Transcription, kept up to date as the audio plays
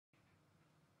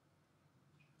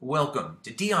Welcome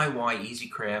to DIY Easy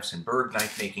Crafts and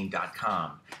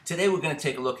BergKnifemaking.com. Today we're going to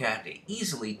take a look at how to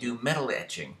easily do metal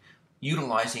etching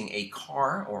utilizing a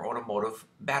car or automotive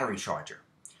battery charger.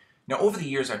 Now over the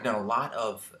years I've done a lot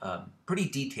of pretty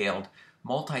detailed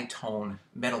multi-tone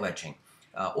metal etching.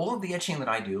 All of the etching that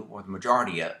I do, or the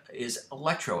majority, is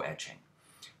electro etching.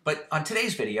 But on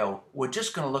today's video we're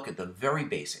just going to look at the very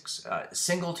basics.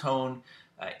 Single tone,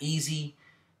 easy,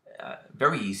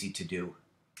 very easy to do.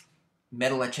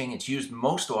 Metal etching, it's used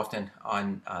most often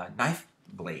on knife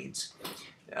blades.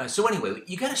 So anyway,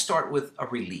 you got to start with a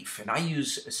relief, and I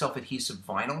use self-adhesive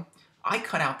vinyl. I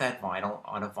cut out that vinyl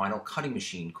on a vinyl cutting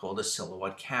machine called a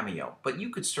Silhouette Cameo, but you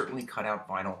could certainly cut out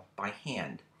vinyl by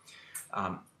hand.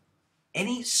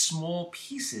 Any small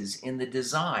pieces in the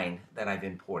design that I've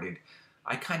imported,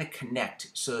 I kind of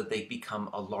connect so that they become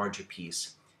a larger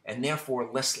piece, and therefore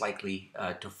less likely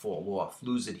to fall off,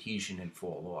 lose adhesion and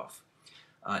fall off.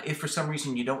 If for some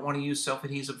reason you don't want to use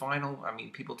self-adhesive vinyl, I mean,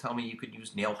 people tell me you could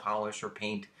use nail polish or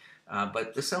paint,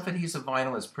 but the self-adhesive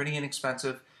vinyl is pretty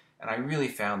inexpensive, and I really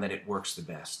found that it works the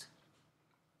best.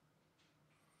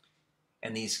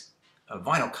 And these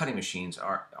vinyl cutting machines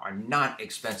are not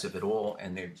expensive at all,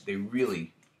 and they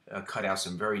really cut out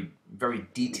some very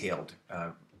detailed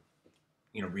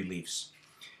reliefs.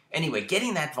 Anyway,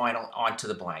 getting that vinyl onto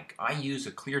the blank, I use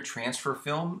a clear transfer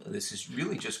film. This is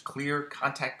really just clear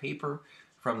contact paper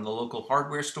from the local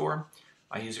hardware store.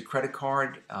 I use a credit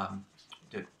card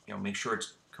to make sure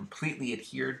it's completely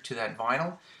adhered to that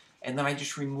vinyl, and then I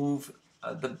just remove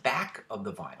the back of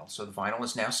the vinyl. So the vinyl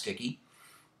is now sticky,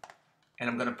 and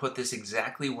I'm going to put this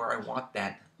exactly where I want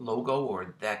that logo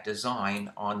or that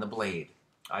design on the blade.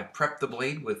 I prepped the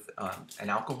blade with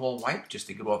an alcohol wipe just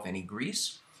to get off any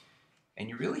grease, and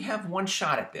you really have one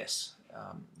shot at this.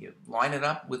 You line it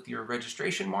up with your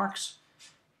registration marks,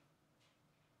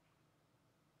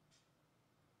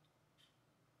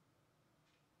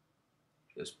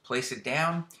 just place it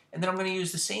down, and then I'm going to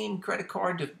use the same credit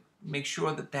card to make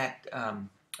sure that that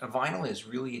vinyl is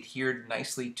really adhered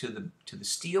nicely to the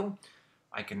steel.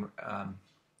 I can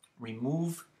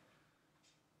remove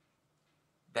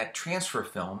that transfer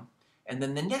film, and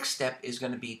then the next step is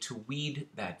going to be to weed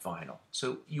that vinyl.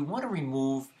 So you want to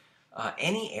remove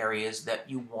any areas that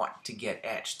you want to get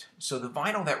etched. So the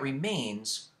vinyl that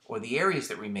remains, or the areas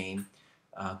that remain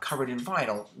covered in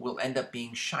vinyl, will end up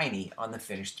being shiny on the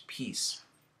finished piece.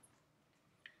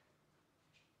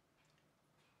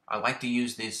 I like to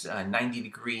use these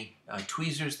 90-degree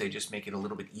tweezers. They just make it a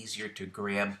little bit easier to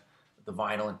grab the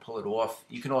vinyl and pull it off.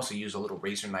 You can also use a little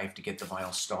razor knife to get the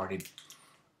vinyl started.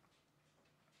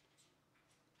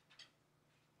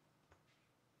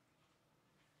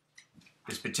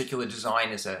 This particular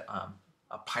design is a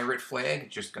pirate flag.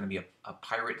 It's just going to be a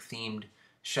pirate-themed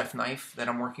chef knife that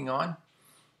I'm working on.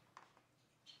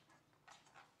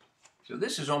 So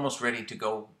this is almost ready to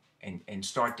go and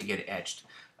start to get etched.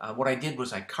 What I did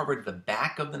was I covered the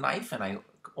back of the knife, and I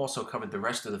also covered the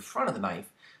rest of the front of the knife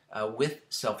with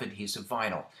self-adhesive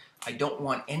vinyl. I don't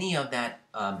want any of that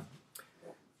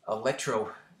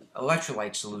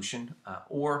electrolyte solution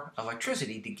or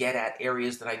electricity to get at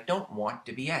areas that I don't want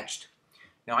to be etched.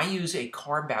 Now I use a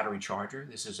car battery charger.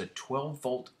 This is a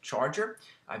 12-volt charger.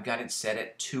 I've got it set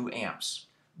at 2 amps.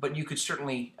 But you could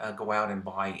certainly go out and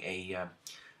buy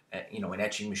an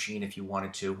etching machine if you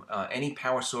wanted to. Any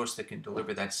power source that can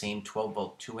deliver that same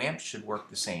 12-volt 2 amps should work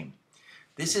the same.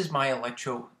 This is my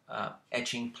electro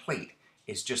etching plate.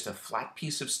 It's just a flat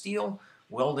piece of steel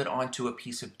welded onto a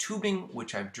piece of tubing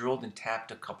which I've drilled and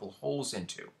tapped a couple holes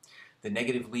into. The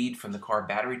negative lead from the car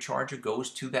battery charger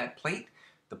goes to that plate.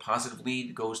 The positive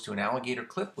lead goes to an alligator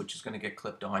clip, which is going to get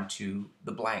clipped onto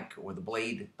the blank, or the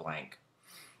blade blank.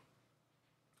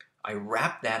 I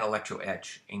wrap that electro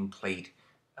etching plate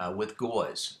with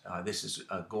gauze. This is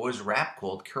a gauze wrap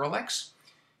called Curlex,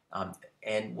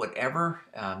 and whatever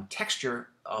texture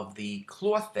of the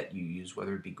cloth that you use,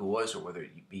 whether it be gauze or whether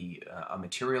it be a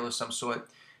material of some sort,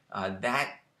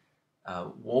 that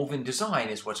woven design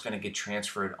is what's going to get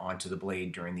transferred onto the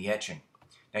blade during the etching.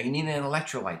 Now you need an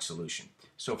electrolyte solution.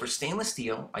 So for stainless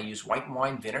steel, I use white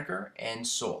wine vinegar and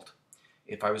salt.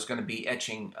 If I was going to be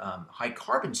etching high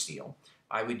carbon steel,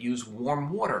 I would use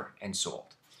warm water and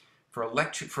salt.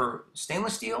 For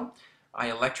stainless steel,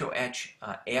 I electro etch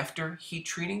after heat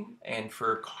treating, and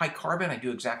for high carbon, I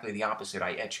do exactly the opposite.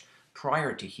 I etch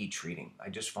prior to heat treating. I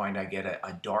just find I get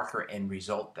a darker end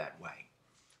result that way.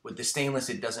 With the stainless,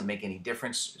 it doesn't make any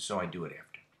difference, so I do it after.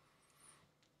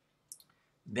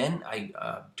 Then I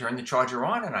turn the charger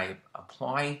on and I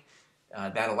apply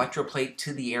that electroplate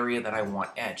to the area that I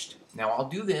want etched. Now I'll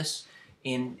do this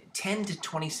in 10 to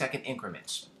 20 second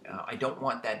increments. I don't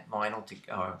want that vinyl to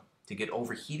get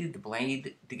overheated, the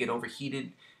blade to get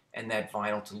overheated, and that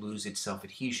vinyl to lose its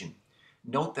self-adhesion.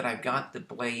 Note that I've got the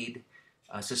blade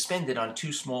suspended on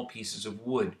 2 small pieces of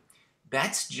wood.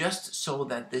 That's just so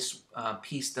that this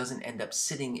piece doesn't end up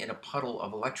sitting in a puddle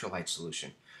of electrolyte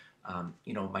solution.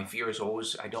 You know, my fear is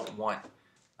always I don't want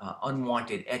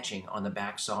unwanted etching on the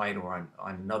back side or on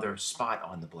another spot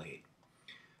on the blade.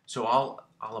 So I'll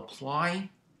apply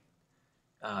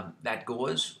that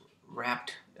gauze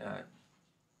wrapped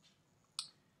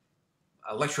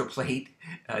electroplate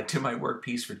to my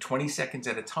workpiece for 20 seconds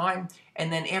at a time,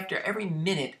 and then after every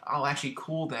minute I'll actually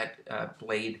cool that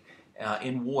blade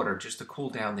in water just to cool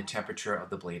down the temperature of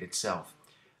the blade itself.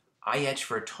 I etch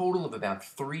for a total of about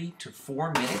 3 to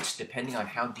 4 minutes depending on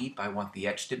how deep I want the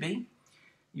etch to be.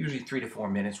 Usually 3 to 4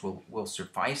 minutes will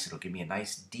suffice. It'll give me a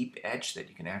nice deep etch that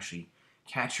you can actually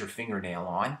catch your fingernail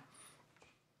on.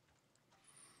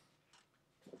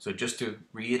 So just to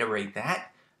reiterate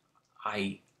that,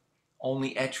 I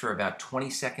only etch for about 20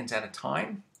 seconds at a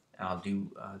time. I'll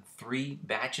do 3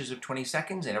 batches of 20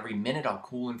 seconds, and every minute I'll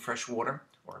cool in fresh water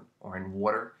or in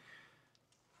water.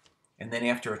 And then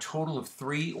after a total of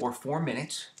 3 or 4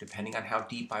 minutes, depending on how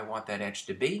deep I want that etch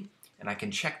to be, and I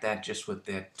can check that just with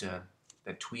that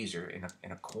tweezer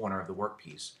in a corner of the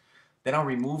workpiece. Then I'll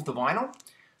remove the vinyl.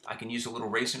 I can use a little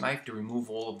razor knife to remove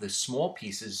all of the small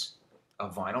pieces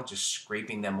of vinyl, just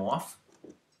scraping them off.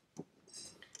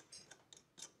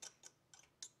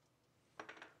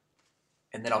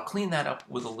 And then I'll clean that up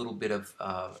with a little bit of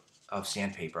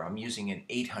sandpaper. I'm using an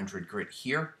 800 grit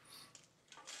here.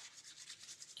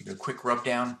 Give it a quick rub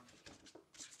down.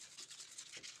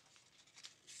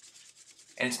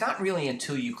 And it's not really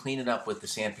until you clean it up with the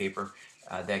sandpaper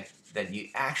that you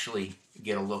actually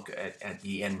get a look at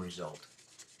the end result.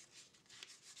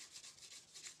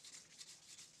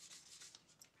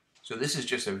 So this is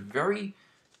just a very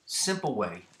simple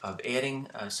way of adding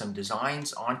some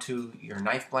designs onto your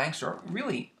knife blanks, or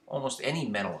really almost any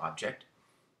metal object.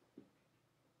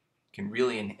 Can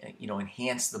really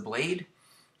enhance the blade,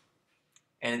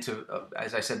 and it's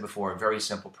as I said before, a very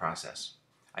simple process.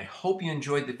 I hope you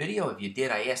enjoyed the video. If you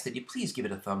did, I ask that you please give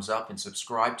it a thumbs up and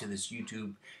subscribe to this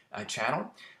YouTube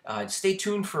channel. Stay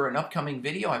tuned for an upcoming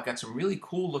video. I've got some really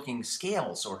cool looking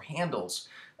scales or handles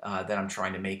that I'm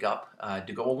trying to make up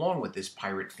to go along with this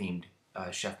pirate-themed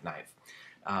chef knife.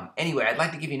 Anyway, I'd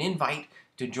like to give you an invite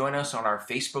to join us on our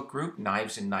Facebook group,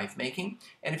 Knives and Knife Making.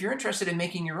 And if you're interested in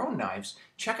making your own knives,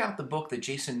 check out the book that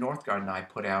Jason Northgard and I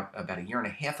put out about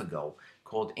 1.5 years ago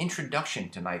called Introduction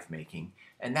to Knife Making,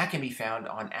 and that can be found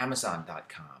on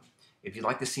Amazon.com. If you'd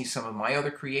like to see some of my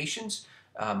other creations,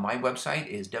 my website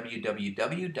is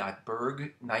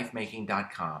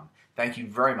www.bergknifemaking.com. Thank you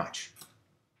very much.